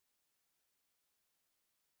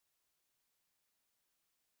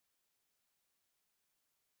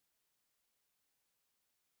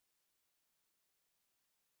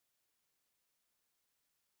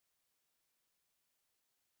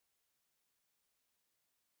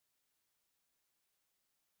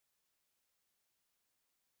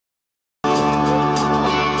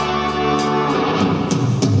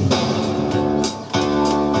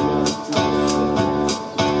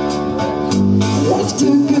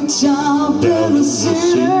job in the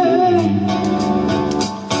city,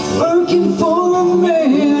 working for a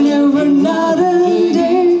man every night and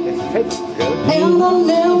day, and I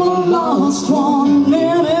never lost 1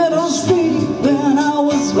 minute of sleep. And I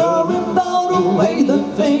was worried about the way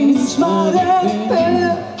that things might have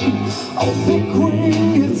been. Oh, big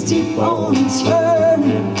wheels keep on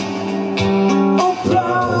turning, oh,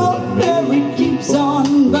 Blueberry keeps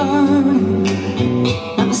on burning.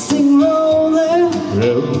 I sing rolling,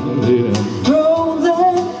 rolling,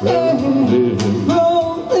 rolling,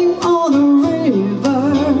 rolling on the river.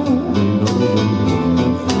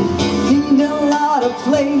 Cleaned a lot of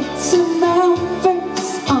plates in Memphis.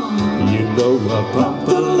 You know I popped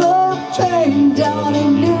the love train down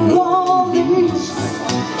in New Orleans,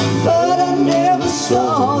 but I never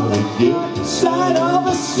saw the good side of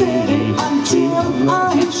a city until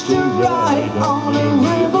I hitched a ride on a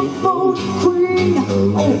riverboat queen.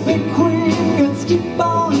 Oh, big queens keep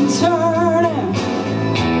on turning,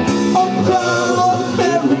 oh,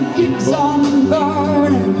 Blueberry keeps on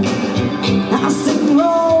burning. I sing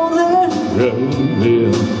rolling,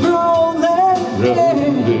 rolling, rolling,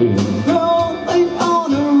 rolling on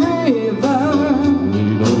the river.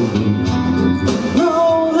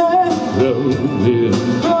 Rolling, rolling,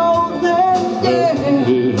 rolling,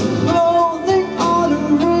 rolling on the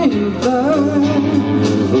river.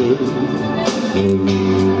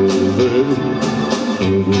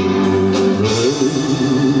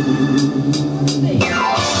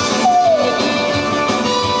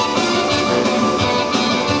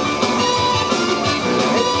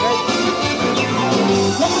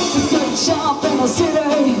 Shop in the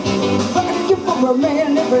city, working for a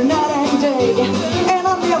man every night and day, and I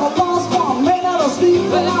never lost 1 minute of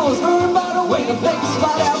sleep. And I was burned by the way the things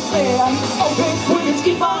might have been. Oh, big wheels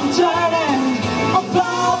keep on turning, oh,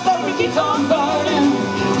 Blueberry keeps on burning.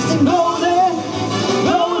 I sing rolling,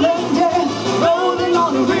 rolling, yeah, rolling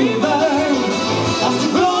on the river. I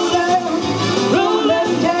sing rolling,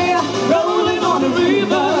 rolling, yeah, rolling on the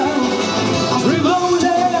river. I sing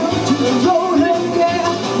rolling to the rolling, yeah,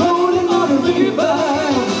 rolling on the river.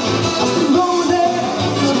 I sing rolling,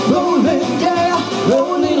 rolling, yeah,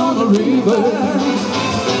 rolling on the river.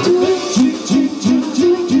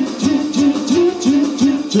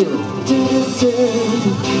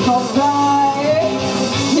 Alright,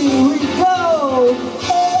 here we go.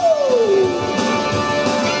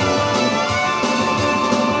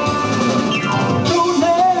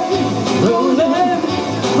 Rolling, rolling,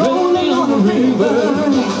 rolling on the river.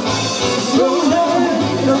 Rolling,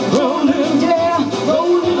 rolling, yeah,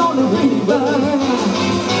 rolling on the river.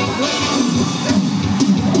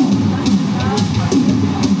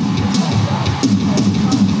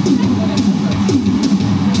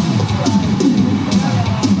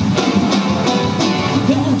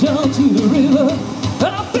 To the river, I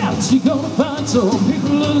bet you're gonna find some people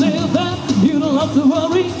who live there. You don't have to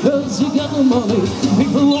worry, cause you got the money.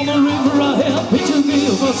 People on the river are happy to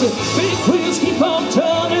give us it. Big wheels keep on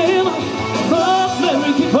turning,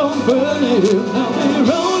 Blueberry keep on burning. Now they're